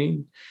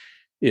training.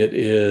 It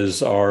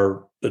is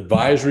our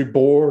advisory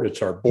board.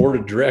 It's our board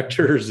of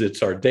directors.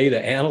 It's our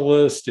data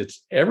analyst.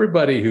 It's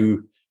everybody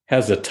who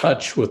has a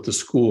touch with the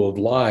School of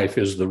Life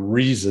is the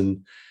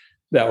reason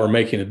that we're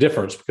making a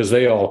difference, because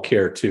they all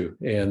care too.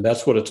 And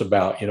that's what it's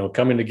about,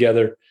 coming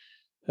together.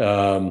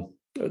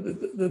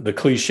 The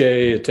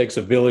cliche, it takes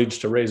a village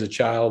to raise a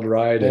child,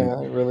 right?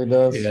 Yeah, it really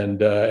does.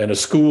 And a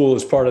school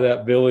is part of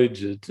that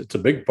village. It's a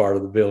big part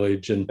of the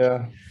village. And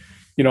yeah.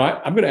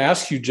 I'm going to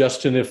ask you,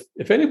 Justin,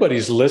 if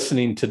anybody's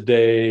listening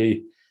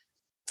today,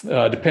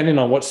 depending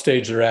on what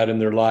stage they're at in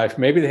their life,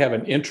 maybe they have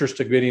an interest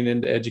of getting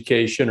into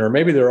education, or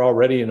maybe they're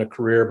already in a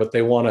career, but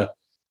they want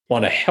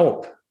to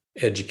help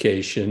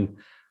education.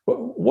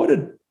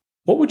 What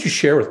would you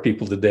share with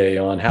people today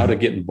on how to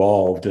get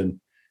involved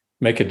and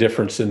make a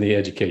difference in the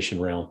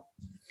education realm?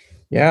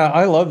 Yeah,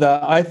 I love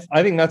that. I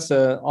think that's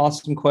an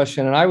awesome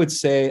question. And I would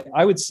say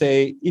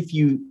if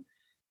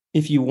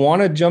you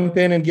want to jump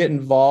in and get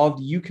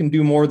involved, you can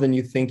do more than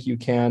you think you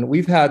can.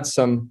 We've had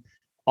some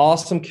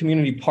awesome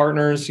community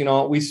partners.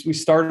 We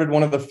started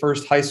one of the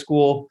first high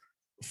school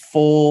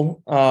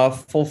full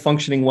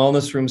functioning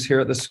wellness rooms here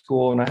at the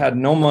school, and I had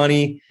no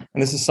money.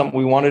 And this is something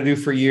we want to do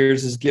for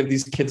years, is give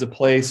these kids a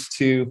place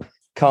to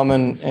come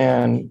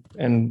and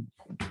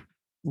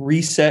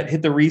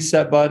hit the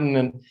reset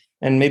button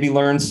and maybe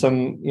learn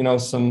some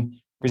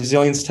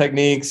resilience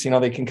techniques.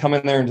 They can come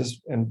in there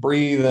and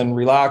breathe and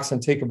relax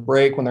and take a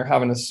break when they're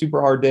having a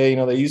super hard day.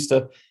 They used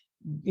to,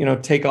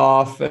 take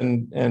off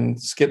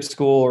and skip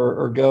school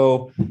or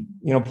go,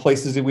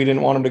 places that we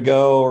didn't want them to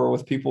go, or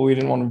with people we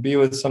didn't want to be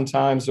with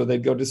sometimes, or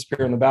they'd go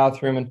disappear in the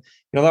bathroom. And,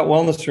 that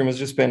wellness room has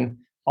just been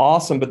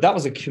awesome. But that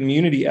was a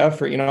community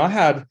effort. I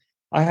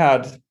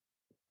had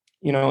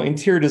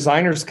interior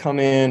designers come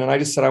in, and I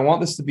just said, I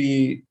want this to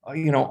be,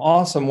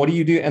 awesome. What do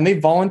you do? And they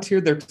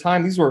volunteered their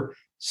time. These were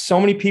so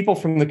many people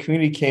from the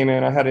community came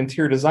in. I had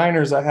interior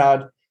designers. I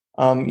had,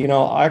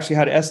 I actually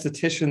had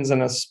estheticians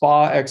and a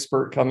spa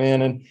expert come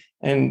in, and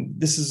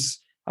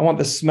I want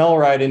the smell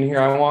right in here.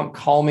 I want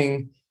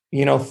calming,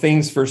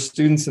 things for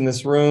students in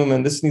this room.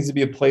 And this needs to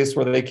be a place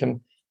where they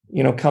can,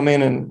 come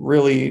in and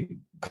really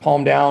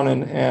calm down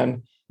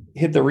and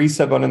hit the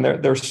reset button.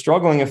 They're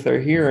struggling if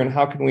they're here, and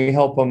how can we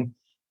help them,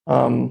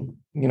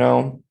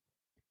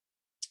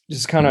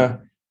 just kind of,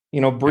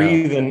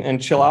 breathe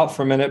and chill out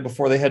for a minute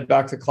before they head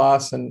back to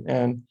class.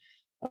 And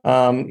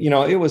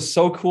it was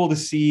so cool to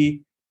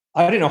see.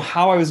 I didn't know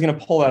how I was going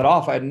to pull that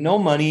off. I had no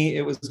money.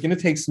 It was going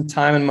to take some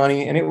time and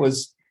money.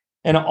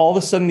 And all of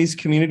a sudden, these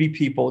community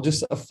people,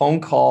 just a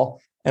phone call,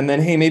 and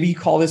then, hey, maybe you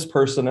call this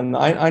person, and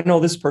I know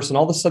this person.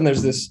 All of a sudden,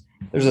 there's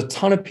a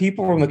ton of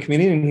people from the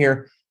community in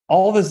here,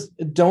 all this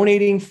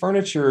donating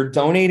furniture,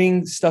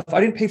 donating stuff.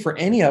 I didn't pay for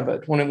any of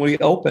it when we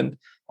opened.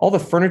 All the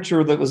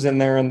furniture that was in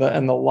there, and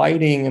the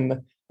lighting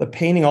and the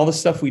painting, all the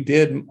stuff we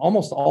did,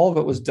 almost all of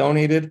it was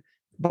donated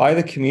by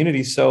the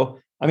community. So,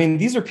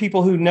 these are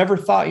people who never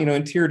thought,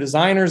 interior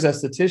designers,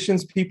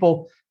 estheticians,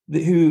 people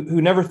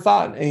who never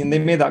thought, and they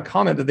made that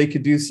comment that they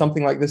could do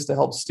something like this to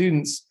help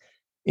students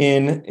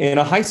in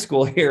a high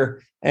school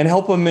here and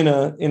help them in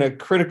a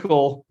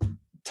critical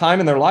time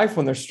in their life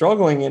when they're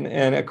struggling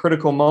and a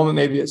critical moment,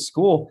 maybe at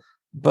school,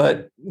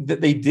 but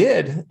that they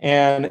did.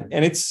 And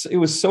it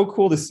was so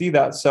cool to see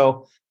that.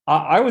 So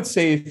I would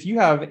say, if you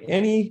have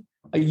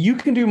you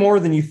can do more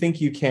than you think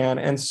you can,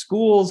 and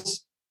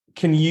schools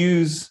can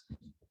use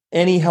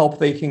any help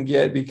they can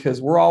get,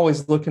 because we're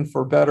always looking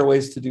for better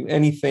ways to do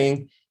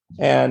anything.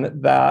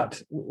 And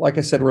that, like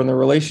I said, we're in the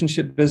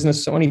relationship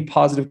business. So any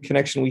positive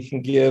connection we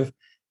can give,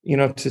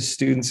 to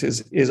students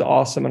is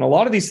awesome. And a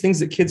lot of these things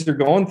that kids are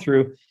going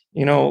through,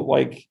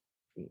 like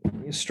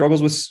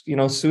struggles with,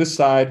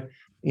 suicide,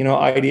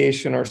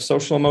 ideation, or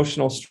social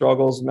emotional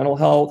struggles, mental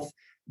health,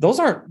 those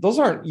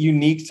aren't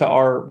unique to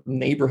our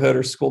neighborhood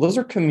or school. Those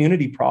are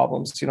community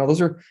problems.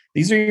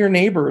 These are your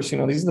neighbors.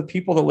 These are the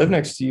people that live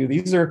next to you.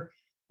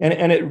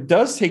 And it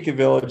does take a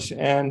village.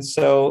 And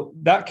so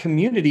that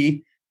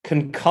community,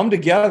 can come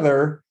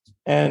together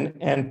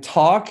and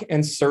talk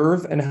and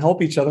serve and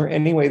help each other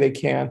any way they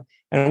can.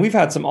 And we've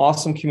had some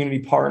awesome community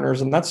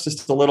partners, and that's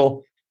just a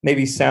little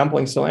maybe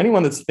sampling. So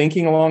anyone that's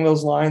thinking along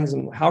those lines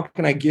and how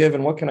can I give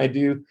and what can I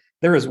do,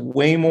 there is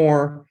way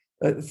more.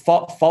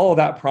 Follow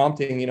that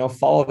prompting,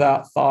 follow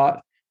that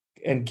thought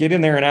and get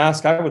in there and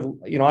ask. I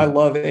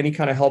love any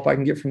kind of help I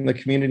can get from the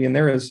community, and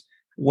there is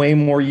way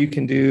more you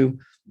can do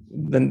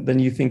than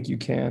you think you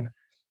can.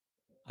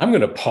 I'm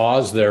going to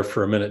pause there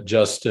for a minute,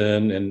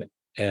 Justin,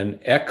 and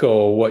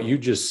echo what you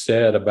just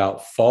said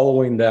about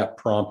following that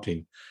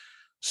prompting.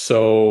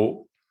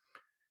 So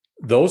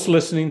those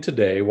listening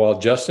today, while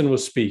Justin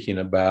was speaking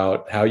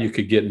about how you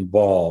could get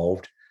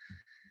involved,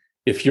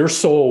 if your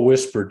soul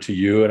whispered to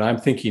you, and I'm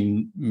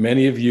thinking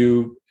many of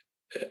you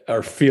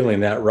are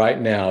feeling that right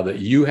now, that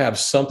you have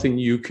something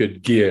you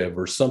could give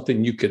or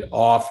something you could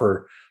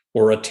offer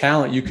or a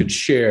talent you could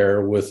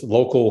share with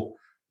local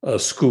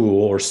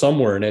school or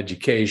somewhere in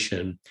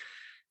education,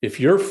 if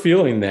you're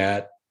feeling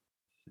that,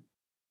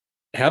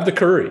 have the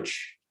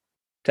courage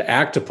to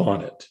act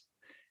upon it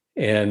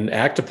and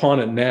act upon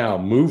it now,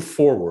 move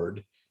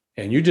forward.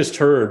 And you just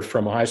heard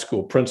from a high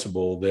school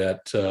principal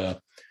that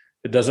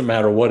it doesn't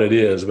matter what it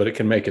is, but it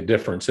can make a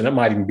difference. And it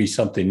might even be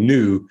something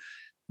new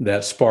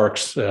that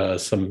sparks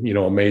some,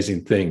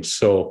 amazing things.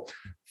 So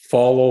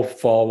follow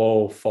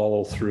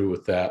through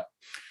with that.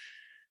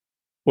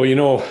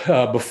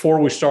 Well, before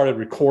we started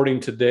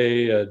recording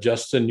today,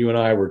 Justin, you and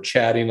I were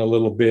chatting a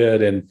little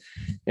bit,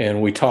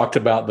 and we talked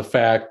about the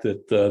fact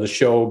that the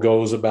show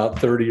goes about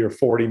 30 or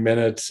 40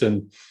 minutes,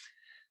 and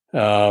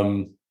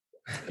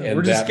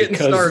we're just getting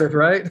started,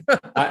 right?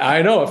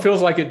 I know it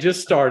feels like it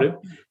just started,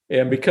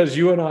 and because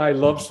you and I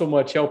love so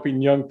much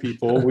helping young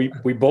people,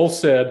 we both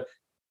said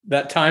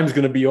that time's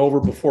going to be over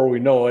before we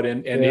know it,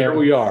 and here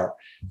we are.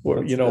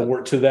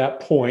 We're to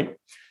that point.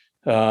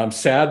 I'm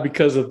sad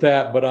because of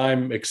that, but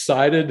I'm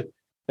excited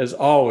as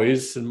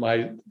always. And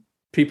my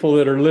people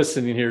that are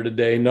listening here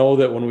today know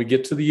that when we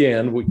get to the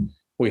end,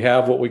 we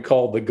have what we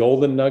call the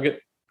golden nugget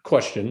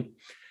question.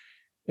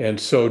 And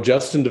so,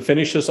 Justin, to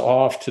finish us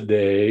off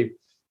today,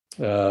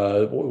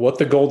 what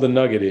the golden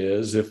nugget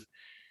is,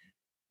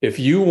 if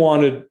you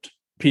wanted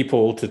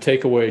people to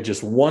take away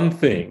just one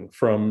thing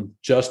from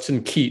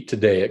Justin Keate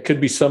today, it could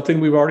be something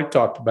we've already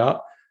talked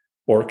about,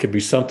 or it could be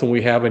something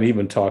we haven't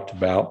even talked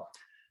about.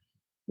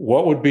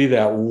 What would be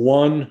that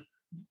one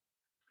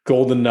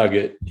golden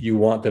nugget you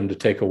want them to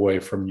take away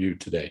from you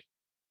today?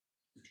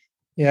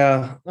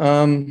 Yeah.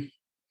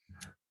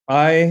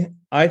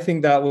 I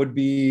think that would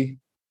be,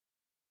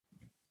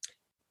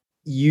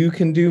 you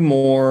can do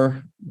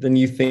more than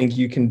you think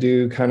you can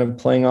do, kind of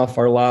playing off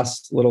our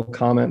last little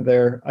comment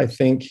there. I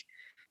think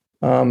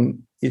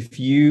if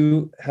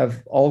you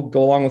have, I'll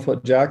go along with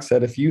what Jack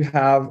said, if you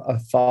have a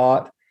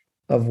thought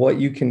of what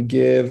you can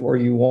give, or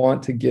you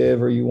want to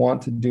give, or you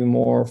want to do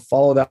more,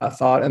 follow that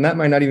thought. And that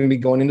might not even be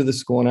going into the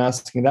school and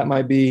asking. That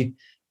might be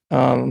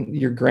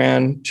your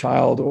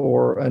grandchild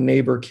or a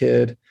neighbor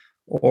kid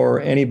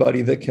or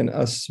anybody that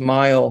can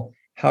smile.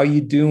 How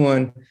you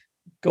doing?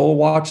 Go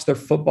watch their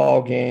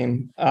football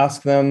game.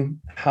 Ask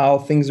them how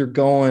things are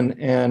going.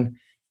 And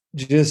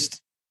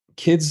just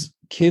kids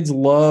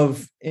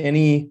love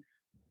any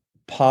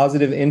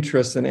positive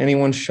interest in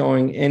anyone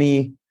showing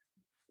any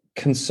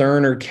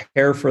concern or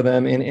care for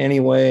them in any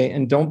way.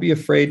 And don't be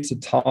afraid to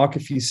talk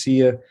if you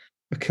see a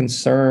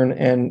concern,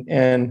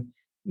 and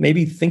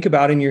maybe think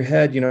about in your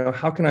head,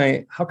 how can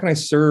I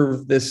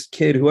serve this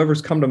kid,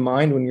 whoever's come to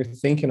mind when you're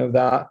thinking of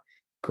that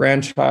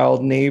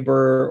grandchild,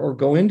 neighbor, or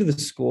go into the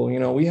school.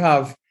 We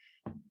have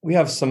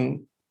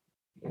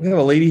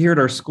a lady here at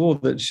our school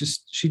that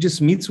she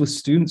just meets with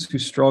students who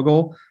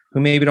struggle, who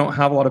maybe don't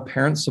have a lot of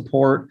parent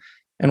support.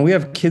 And we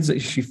have kids that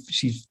she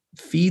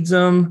feeds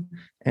them.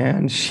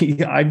 And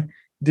I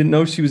didn't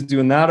know she was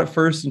doing that at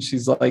first. And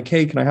she's like,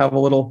 hey, can I have a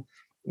little,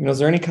 is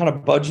there any kind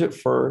of budget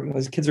for,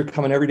 these kids are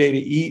coming every day to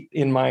eat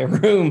in my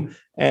room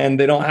and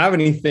they don't have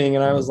anything.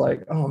 And I was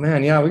like, oh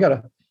man, yeah, we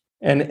gotta.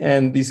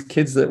 And these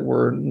kids that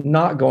were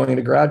not going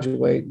to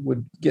graduate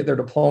would get their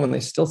diploma and they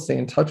still stay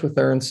in touch with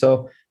her. And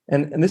so,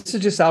 and this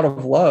is just out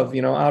of love,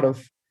 out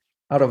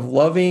of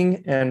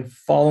loving and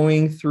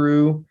following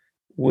through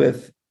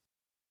with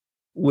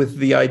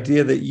the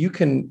idea that you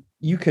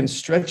can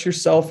stretch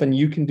yourself and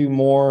you can do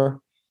more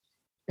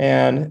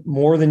and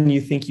more than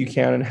you think you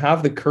can, and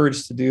have the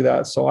courage to do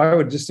that. So I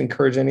would just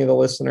encourage any of the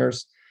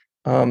listeners,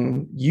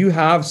 you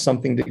have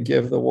something to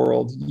give the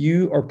world.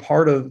 You are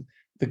part of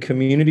the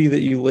community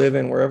that you live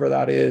in, wherever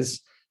that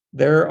is.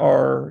 There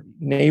are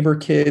neighbor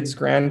kids,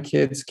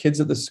 grandkids, kids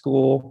at the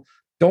school.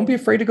 Don't be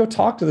afraid to go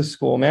talk to the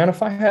school, man.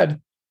 If I had,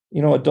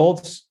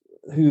 adults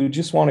who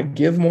just want to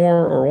give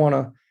more or want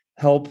to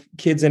help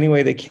kids any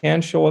way they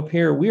can show up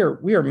here, we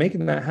are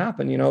making that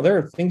happen. There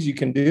are things you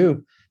can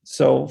do.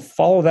 So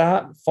follow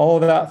that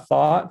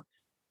thought,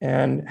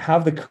 and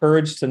have the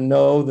courage to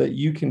know that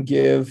you can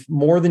give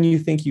more than you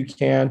think you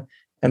can,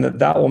 and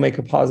that will make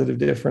a positive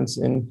difference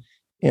in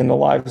the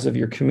lives of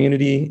your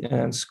community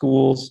and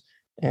schools,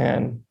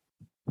 and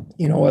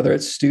whether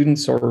it's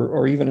students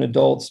or even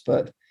adults.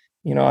 But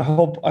I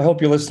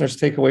hope your listeners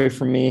take away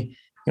from me,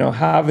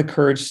 have the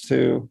courage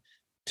to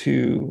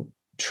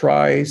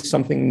try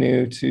something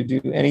new, to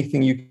do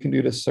anything you can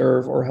do to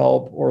serve or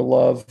help or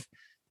love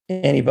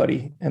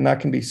anybody. And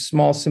that can be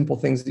small, simple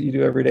things that you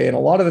do every day. And a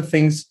lot of the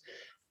things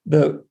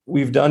that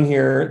we've done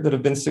here that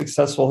have been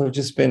successful have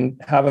just been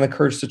having the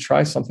courage to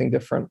try something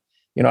different.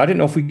 I didn't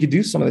know if we could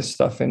do some of this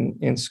stuff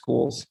in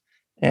schools,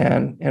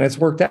 and it's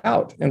worked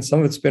out. And some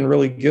of it's been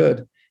really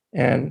good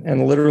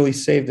and literally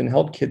saved and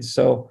helped kids.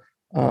 So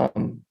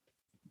find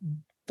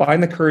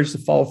the courage to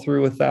follow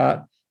through with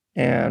that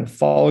and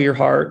follow your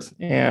heart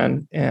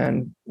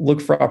and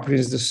look for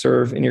opportunities to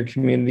serve in your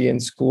community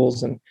and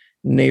schools and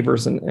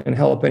neighbors and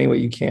help any way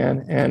you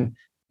can.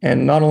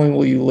 And not only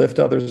will you lift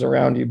others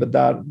around you, but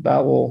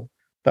that will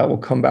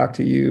come back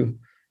to you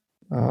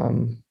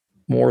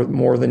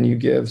more than you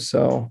give.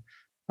 So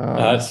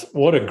that's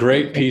what a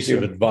great piece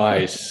of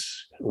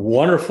advice.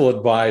 Wonderful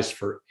advice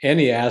for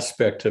any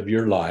aspect of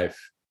your life.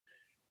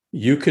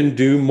 You can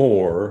do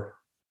more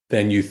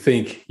than you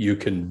think you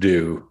can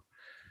do.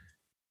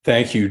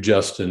 Thank you,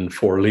 Justin,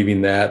 for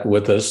leaving that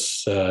with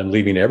us and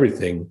leaving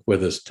everything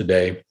with us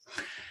today.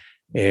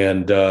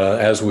 And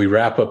as we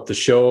wrap up the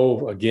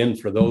show, again,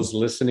 for those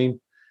listening,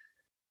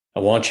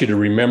 I want you to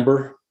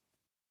remember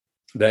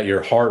that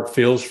your heart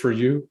feels for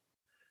you,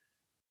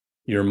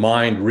 your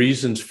mind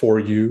reasons for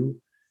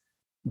you,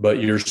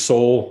 but your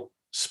soul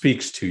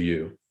speaks to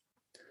you.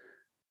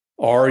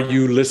 Are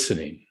you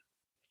listening?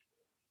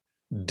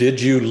 Did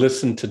you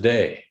listen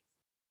today?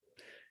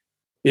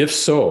 If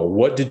so,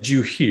 what did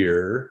you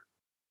hear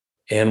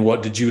and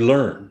what did you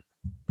learn?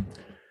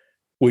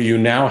 Will you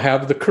now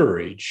have the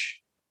courage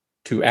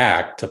to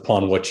act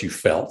upon what you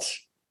felt?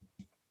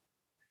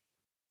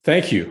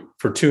 Thank you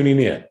for tuning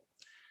in.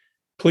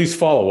 Please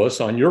follow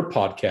us on your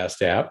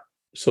podcast app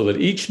so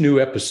that each new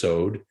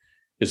episode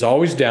is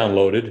always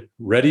downloaded,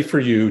 ready for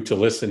you to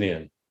listen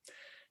in.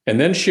 And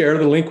then share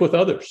the link with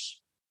others.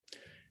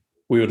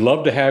 We would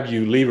love to have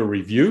you leave a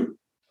review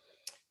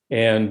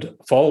and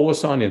follow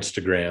us on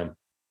Instagram.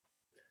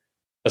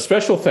 A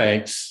special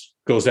thanks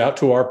goes out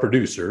to our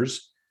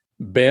producers,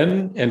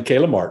 Ben and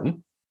Kayla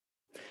Martin.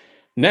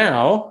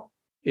 Now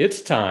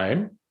it's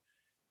time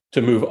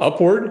to move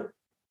upward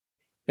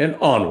and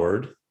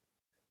onward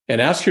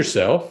and ask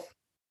yourself,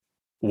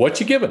 what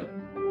you giving?